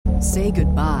Say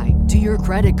goodbye to your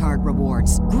credit card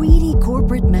rewards. Greedy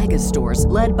corporate mega stores,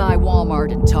 led by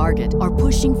Walmart and Target, are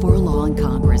pushing for a law in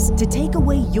Congress to take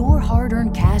away your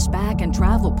hard-earned cash back and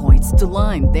travel points to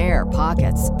line their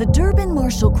pockets. The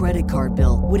Durbin-Marshall credit card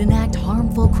bill would enact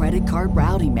harmful credit card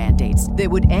routing mandates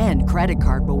that would end credit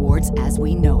card rewards as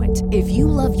we know it. If you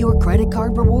love your credit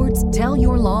card rewards, tell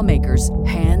your lawmakers,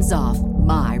 hands off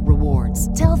my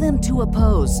rewards. Tell them to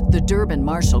oppose the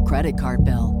Durbin-Marshall credit card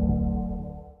bill.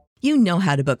 You know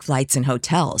how to book flights and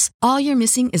hotels. All you're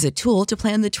missing is a tool to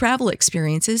plan the travel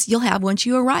experiences you'll have once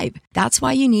you arrive. That's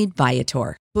why you need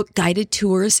Viator. Book guided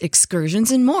tours, excursions,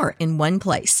 and more in one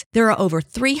place. There are over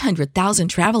 300,000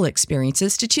 travel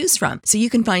experiences to choose from, so you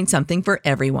can find something for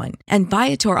everyone. And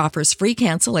Viator offers free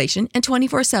cancellation and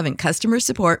 24/7 customer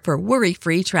support for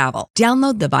worry-free travel.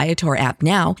 Download the Viator app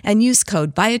now and use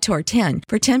code Viator10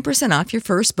 for 10% off your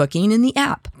first booking in the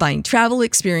app. Find travel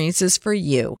experiences for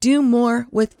you. Do more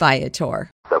with Viator.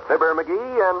 The Fibber,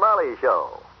 McGee, and Molly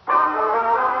Show.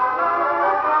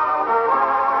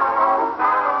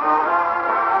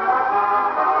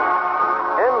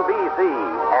 NBC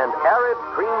and Arid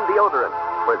Cream Deodorant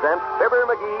present Fibber,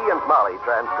 McGee, and Molly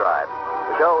transcribed.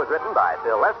 The show was written by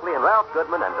Phil Leslie and Ralph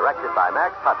Goodman and directed by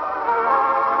Max Hutton.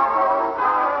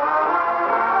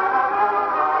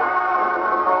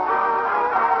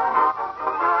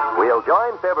 We'll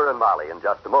join Fibber and Molly in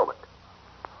just a moment.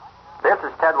 This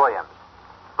is Ted Williams.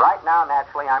 Right now,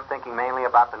 naturally, I'm thinking mainly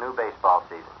about the new baseball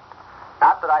season.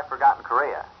 Not that I've forgotten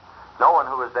Korea. No one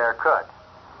who was there could.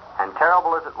 And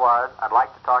terrible as it was, I'd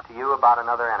like to talk to you about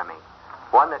another enemy.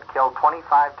 One that killed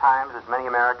 25 times as many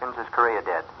Americans as Korea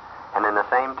did. And in the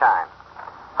same time.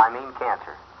 I mean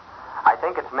cancer. I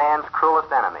think it's man's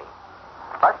cruelest enemy.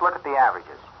 Let's look at the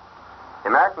averages. The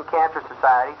American Cancer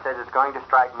Society says it's going to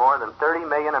strike more than 30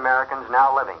 million Americans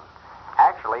now living.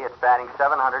 Actually, it's batting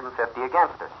 750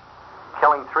 against us,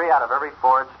 killing 3 out of every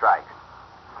 4 it strikes.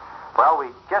 Well,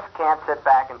 we just can't sit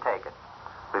back and take it.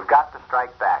 We've got to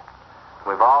strike back.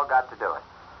 We've all got to do it.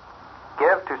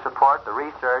 Give to support the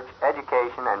research,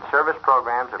 education, and service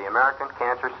programs of the American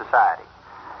Cancer Society.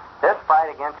 This fight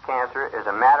against cancer is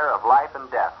a matter of life and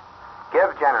death.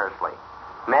 Give generously.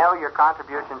 Mail your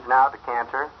contributions now to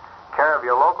cancer, care of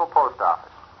your local post office.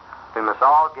 We must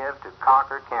all give to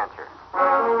conquer cancer.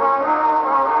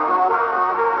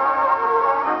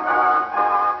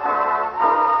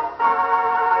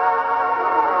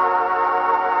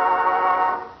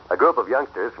 A group of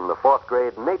youngsters from the 4th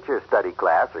grade nature study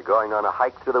class are going on a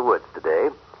hike through the woods today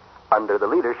under the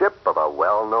leadership of a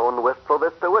well-known Wistful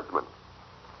Vista woodsman.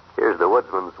 Here's the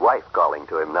woodsman's wife calling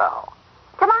to him now.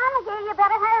 Come on, McGee, you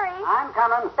better hurry. I'm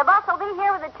coming. The bus will be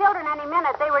here with the children any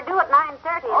minute. They were due at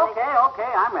 9:30.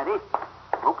 Okay, I'm ready.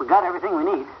 Hope we got everything we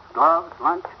need. Gloves,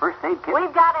 lunch, first aid kit.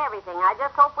 We've got everything. I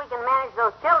just hope we can manage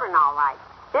those children all right.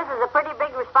 This is a pretty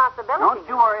big responsibility. Don't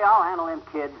you worry, I'll handle them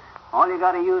kids. All you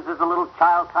got to use is a little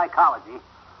child psychology.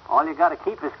 All you got to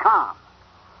keep is calm.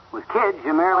 With kids,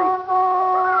 you merely... Uh-oh,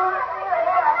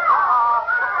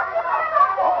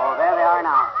 there they are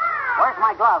now. Where's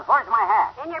my gloves? Where's my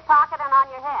hat? In your pocket and on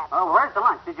your head. Oh, where's the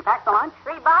lunch? Did you pack the lunch?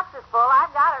 3 boxes full.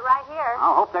 I've got it right here.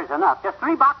 I hope there's enough. Just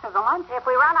 3 boxes of lunch? If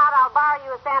we run out, I'll borrow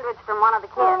you a sandwich from one of the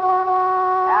kids.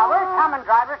 Now, we're coming,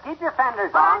 driver. Keep your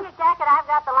fenders Put on on. your jacket. I've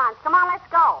got the lunch. Come on, let's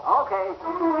go. Okay.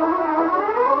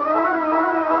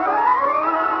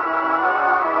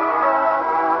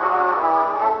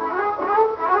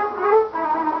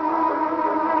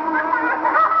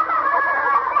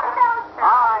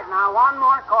 All right, now, one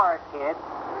more chorus, kids.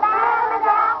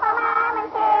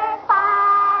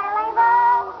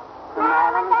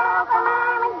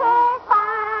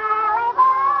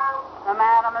 The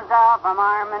Mademoiselle from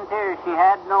Armentières, she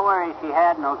had no worries, she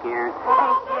had no cares.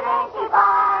 Dinky,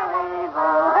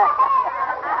 parlez-vous.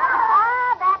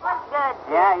 That was good.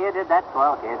 Yeah, you did that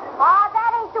swell, kid. Oh,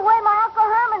 that ain't the way my Uncle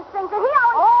Herman sings it. He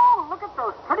always... Oh, look at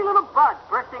those pretty little buds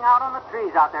bursting out on the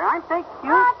trees out there. Aren't they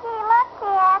cute? Looky, look,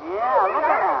 kid. Yeah, look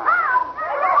at them.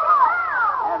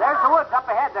 Yeah, there's the woods up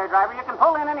ahead there, driver. You can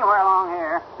pull in anywhere along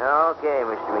here. Okay,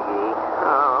 Mr. McGee.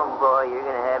 Oh, boy, you're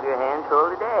going to have your hands full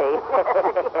today.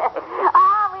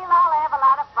 Oh, we'll all have a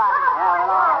lot of fun. Yeah,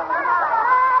 we'll all have a good time.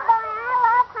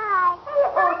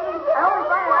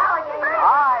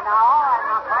 All right,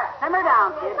 now, simmer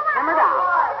down, kids, simmer down.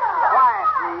 Quiet,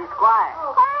 please, quiet.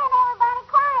 Quiet, everybody,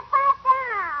 quiet, pipe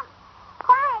down.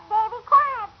 Quiet, baby,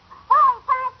 quiet. Hey,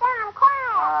 pipe down,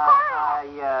 quiet,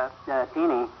 quiet.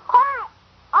 Teeny. Quiet.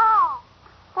 Oh,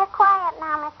 they're quiet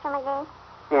now, Mr. McGee.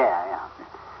 Yeah.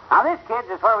 Now, this, kids,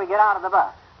 is where we get out of the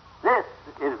bus. This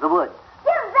is the woods.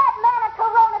 Give that man a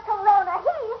Corona.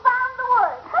 He found the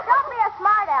woods. Don't be a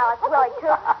smart aleck, Willie, too.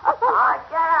 Oh,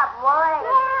 shut up,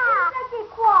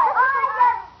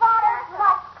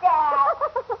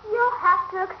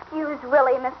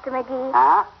 Mr. McGee.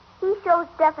 Huh? He shows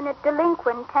definite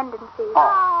delinquent tendencies.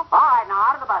 Oh. All right,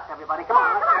 now, out of the bus, everybody. Come on.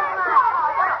 Now,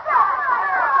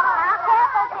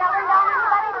 careful, children. Don't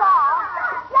anybody fall.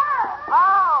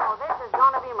 Oh, this is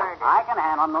going to be murder. I can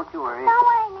handle him, don't you worry. Don't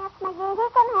worry, Miss McGee. He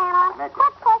can handle it. That's it.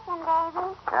 Quit pushing, baby.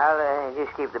 I'll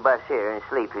just keep the bus here and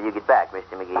sleep till you get back,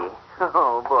 Mr. McGee.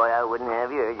 Oh, boy, I wouldn't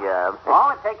have your job. All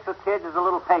it takes with kids is a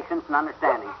little patience and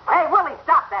understanding. Hey, Willie,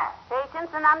 stop that. Patience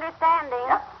and understanding.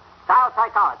 Yep. Child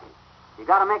psychology. You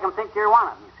got to make them think you're one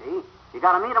of them, you see. You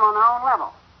got to meet them on their own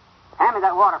level. Hand me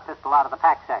that water pistol out of the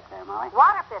pack sack there, Molly.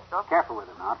 Water pistol? Careful with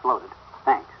it now. It's loaded.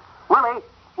 Thanks.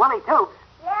 Willie Toops,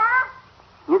 Yeah?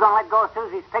 you going to let go of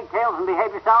Susie's pigtails and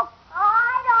behave yourself? Oh,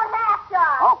 I don't have to.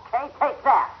 Okay, take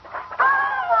that. All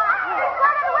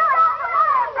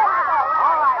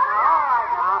right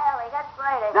now. Well, he got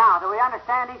sprayed. Now, do we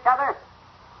understand each other?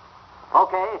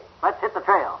 Okay, let's hit the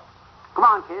trail. Come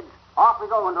on, kids. Off we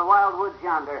go into the wild woods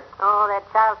yonder. Oh, that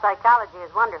child psychology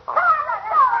is wonderful.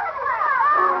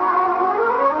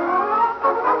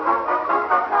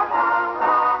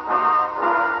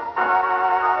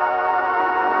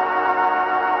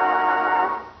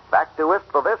 Back to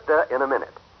Wistful Vista in a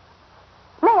minute.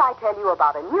 May I tell you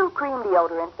about a new cream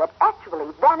deodorant that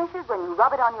actually vanishes when you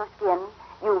rub it on your skin?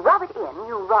 You rub it in,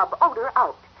 you rub odor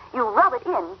out. You rub it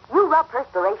in, you rub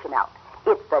perspiration out.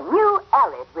 It's the new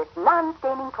Arid with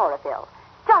non-staining chlorophyll.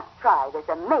 Just try this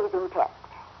amazing test.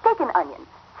 Take an onion,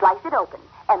 slice it open,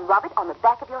 and rub it on the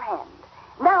back of your hand.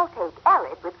 Now take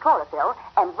Arid with chlorophyll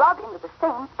and rub into the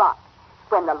same spot.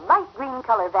 When the light green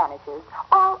color vanishes,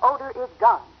 all odor is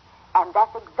gone. And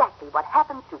that's exactly what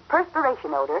happens to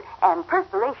perspiration odor and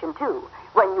perspiration, too,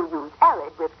 when you use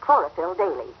Arid with chlorophyll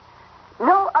daily.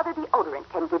 No other deodorant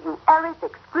can give you Arid's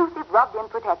exclusive rubbed-in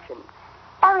protection.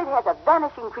 Arid has a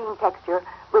vanishing cream texture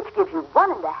which gives you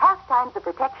 1.5 times the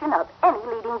protection of any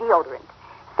leading deodorant.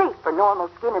 Safe for normal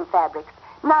skin and fabrics,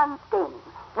 non-staining,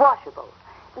 washable.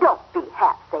 Don't be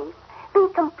half safe. Be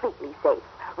completely safe.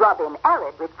 Rub in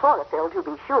Arid with chlorophyll to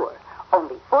be sure.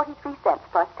 Only 43 cents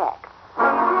plus tax.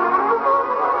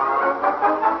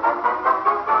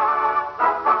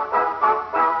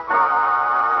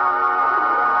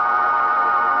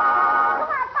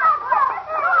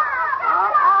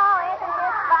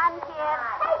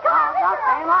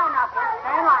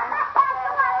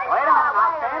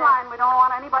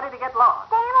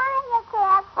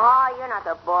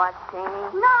 The boss, Teeny.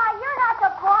 No, you're not the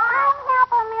boss. I'm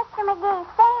helping Mr. McGee.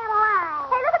 Stay in line.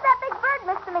 Hey, look at that big bird,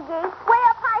 Mr. McGee. Way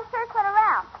up high, circling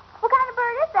around. What kind of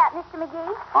bird is that, Mr.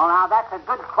 McGee? Well, now, that's a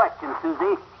good question,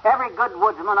 Susie. Every good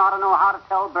woodsman ought to know how to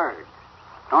tell birds.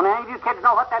 Don't any of you kids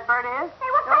know what that bird is? Hey,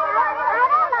 what kind of bird is that? I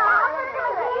don't know, Mr.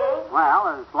 McGee. Well,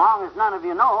 as long as none of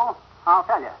you know, I'll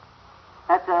tell you.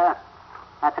 That's a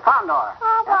condor.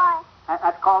 Oh, boy.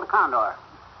 That's called a condor.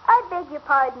 I beg your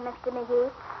pardon, Mr.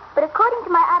 McGee, but according to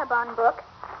my Audubon book,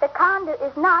 the condor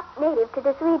is not native to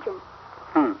this region.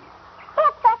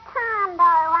 It's a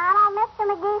condor, Ronald. Mr.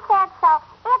 McGee said so.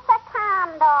 It's a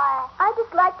condor. I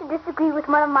just like to disagree with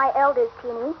one of my elders,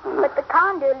 Teeny, but the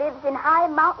condor lives in high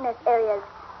mountainous areas,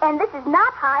 and this is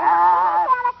not high.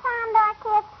 Ain't that a condor,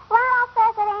 kids? Ronald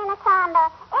says it ain't a condor.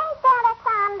 Ain't that a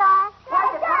condor?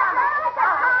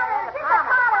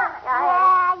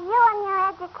 Yeah, you and your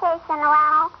education,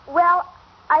 Ronald. Well,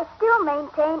 I still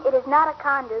maintain it is not a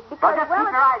condor because, Well, just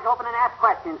keep your eyes open and ask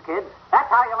questions, kids. That's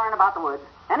how you learn about the woods.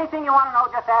 Anything you want to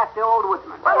know, just ask the old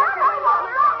woodsman. Wait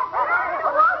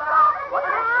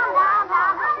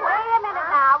a minute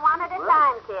now. One at a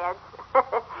time, kids.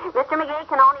 Mr. McGee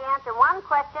can only answer one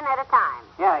question at a time.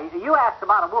 Yeah, you asked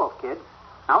about a wolf, kids.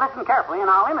 Now listen carefully, and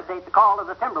I'll imitate the call of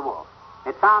the timber wolf.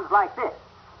 It sounds like this.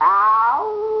 Ow!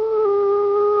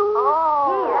 Oh,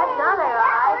 gee, that does it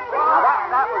right.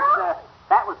 Now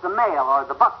that was the male or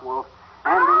the buck wolf,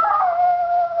 and the.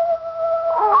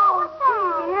 Oh,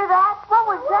 gee, you hear that? What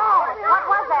was that? What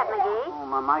was that, McGee?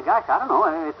 Oh, my gosh, I don't know.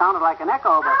 It sounded like an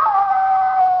echo, but.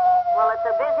 Well, it's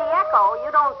a busy echo.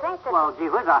 You don't think that... Well, gee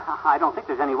whiz, I don't think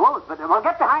there's any wolves, but well,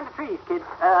 get behind the trees, kids.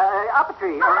 Up a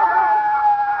tree.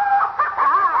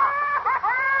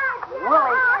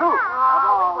 Willie Tooth.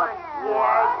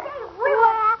 Yeah,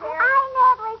 I knew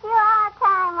it was you all the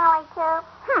time, Willie, too.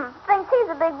 Thinks he's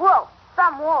a big wolf.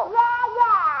 Some wolf.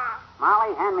 Yeah.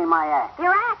 Molly, hand me my axe.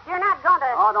 Your axe, you're not going to...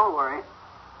 Oh, don't worry.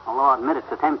 Although I'll admit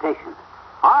it's a temptation.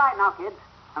 All right, now, kids.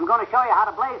 I'm going to show you how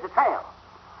to blaze a trail.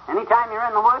 Anytime you're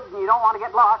in the woods and you don't want to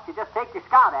get lost, you just take your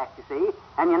scout axe, you see,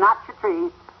 and you notch your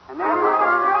tree, and then...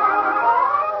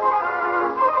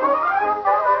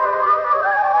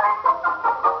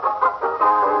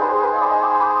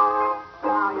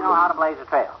 Now you know how to blaze a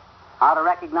trail, how to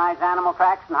recognize animal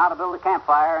tracks, and how to build a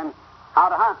campfire, and how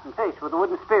to hunt and fish with a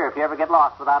wooden spear if you ever get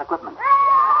lost without equipment.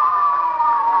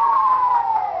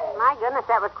 My goodness,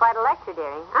 that was quite a lecture,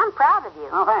 dearie. I'm proud of you.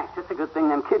 Oh, thanks. It's a good thing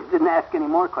them kids didn't ask any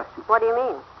more questions. What do you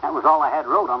mean? That was all I had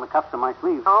wrote on the cuffs of my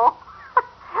sleeves. Oh,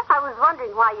 I was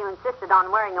wondering why you insisted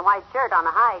on wearing a white shirt on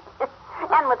a hike.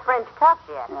 And with French cuffs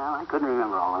yet. Yeah, I couldn't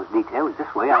remember all those details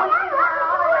this way. Gee,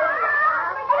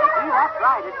 that's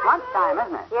right. It's lunchtime,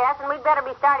 isn't it? Yes, and we'd better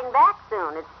be starting back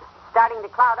soon. It's starting to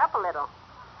cloud up a little.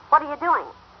 What are you doing?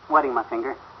 Wetting my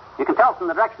finger. You can tell from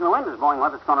the direction the wind is blowing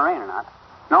whether it's going to rain or not.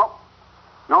 No.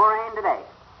 No rain today.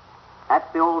 That's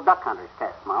the old duck hunter's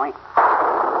test, Molly.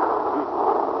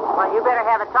 Well, you better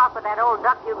have a talk with that old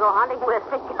duck you go hunting with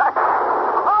because...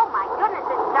 Oh, my goodness,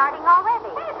 it's starting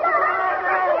already. Yeah.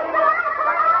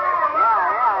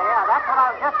 That's what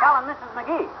I was just telling Mrs.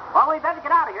 McGee. Well, we better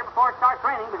get out of here before it starts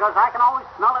raining because I can always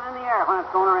smell it in the air when it's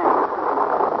going to rain.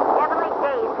 Heavenly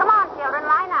days. Come on, children,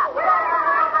 line up. You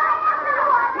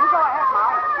go ahead,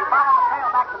 Molly. You follow the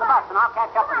trail back to the bus, and I'll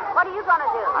catch up with you. What are you going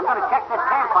to do? I'm going to check this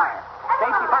campfire.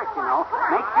 Safety first, you know.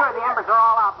 Make sure the embers are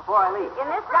all out before I leave. In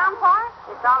this downpour?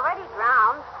 It's already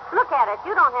drowned. Look at it.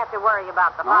 You don't have to worry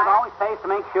about the No, it fire. always pays to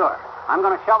make sure. I'm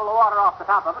going to shovel the water off the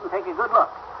top of it and take a good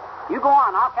look. You go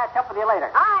on. I'll catch up with you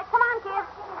later. All right, come on, kids.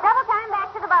 Double time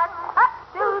back to the bus. Up,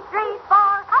 2, 3, 4.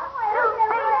 Up, 2,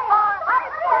 3, 4. Up,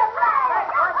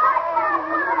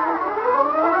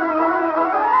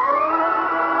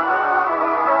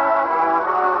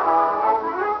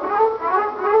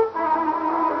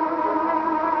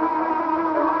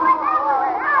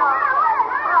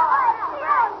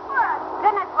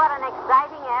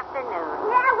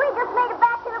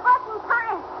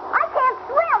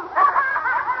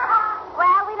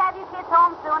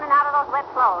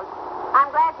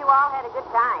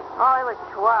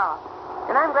 12.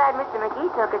 And I'm glad Mr.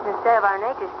 McGee took us instead of our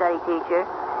nature study teacher.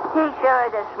 He sure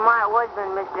is a smart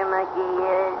woodsman, Mr. McGee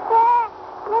is. Yeah,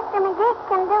 Mr. McGee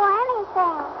can do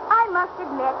anything. I must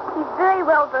admit, he's very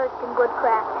well versed in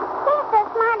woodcraft. He's the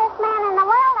smartest man in the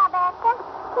world, I bet you.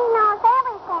 He knows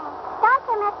everything. Don't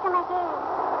you, Mr. McGee?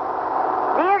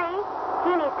 Dearie,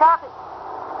 Jeannie's talking.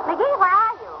 McGee, where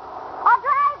are you? Oh,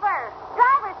 driver!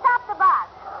 Driver, stop the bus.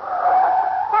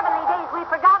 Heavenly days, we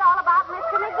forgot all about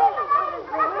Mr. McGee.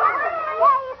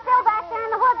 Yeah, he's still back there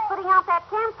in the woods putting out that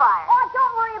campfire. Oh,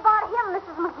 don't worry about him,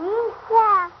 Mrs. McGee.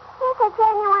 Yeah, he's a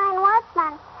genuine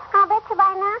woodsman. I'll bet you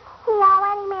by now he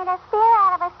already made a spear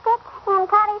out of a stick and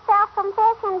caught himself some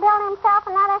fish and built himself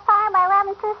another fire by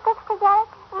rubbing 2 sticks together.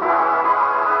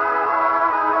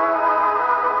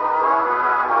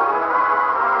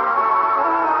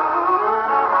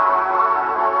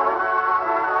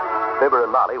 Fibber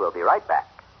and Molly will be right back.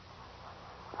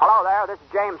 Hello there, this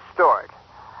is James Stewart.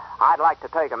 I'd like to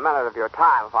take a minute of your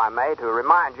time, if I may, to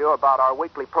remind you about our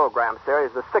weekly program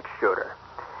series, The Six Shooter.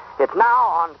 It's now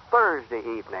on Thursday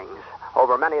evenings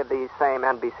over many of these same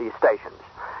NBC stations.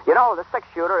 You know, The Six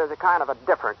Shooter is a kind of a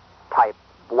different type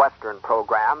Western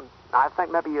program. I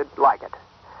think maybe you'd like it.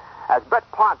 As Britt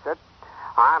Ponsett,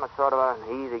 I'm a sort of an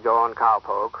easygoing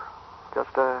cowpoke.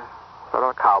 Just a sort of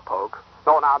a cowpoke.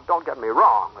 No, now, don't get me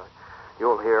wrong.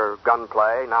 You'll hear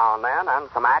gunplay now and then, and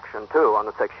some action, too, on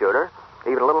the six-shooter.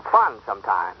 Even a little fun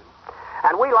sometime.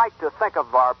 And we like to think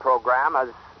of our program as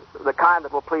the kind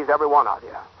that will please every one of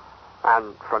you.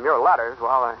 And from your letters,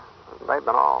 well, they've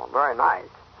been all very nice.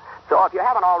 So if you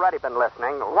haven't already been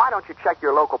listening, why don't you check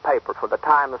your local paper for the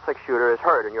time the six-shooter is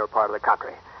heard in your part of the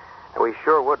country? And we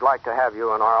sure would like to have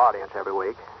you in our audience every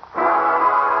week.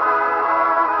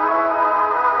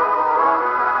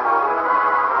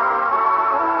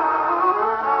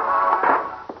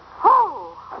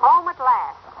 Home at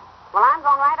last. Well, I'm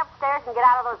going right upstairs and get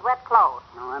out of those wet clothes.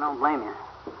 No, I don't blame you.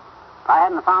 If I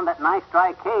hadn't found that nice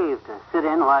dry cave to sit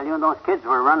in while you and those kids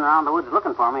were running around the woods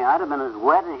looking for me, I'd have been as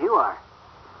wet as you are.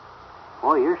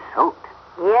 Boy, you're soaked.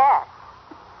 Yes.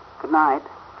 Good night.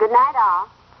 Good night, all.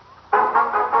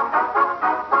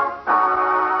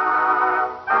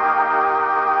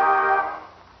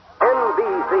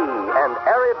 NBC and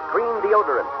Arid Cream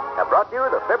Deodorant have brought you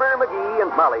the Fibber, McGee,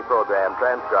 and Molly program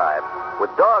transcribed.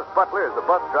 With Dawes Butler as the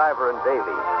bus driver and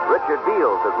Davy, Richard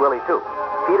Beals as Willie Toop,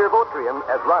 Peter Votrian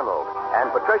as Ronald,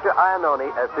 and Patricia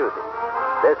Iannone as Susie.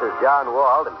 This is John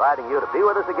Wald inviting you to be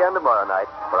with us again tomorrow night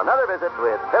for another visit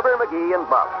with Fibber, McGee, and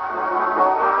Molly.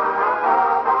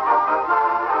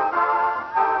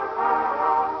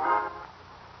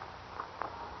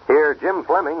 Here, Jim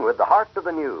Fleming with the Heart of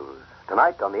the News,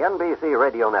 tonight on the NBC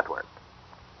Radio Network.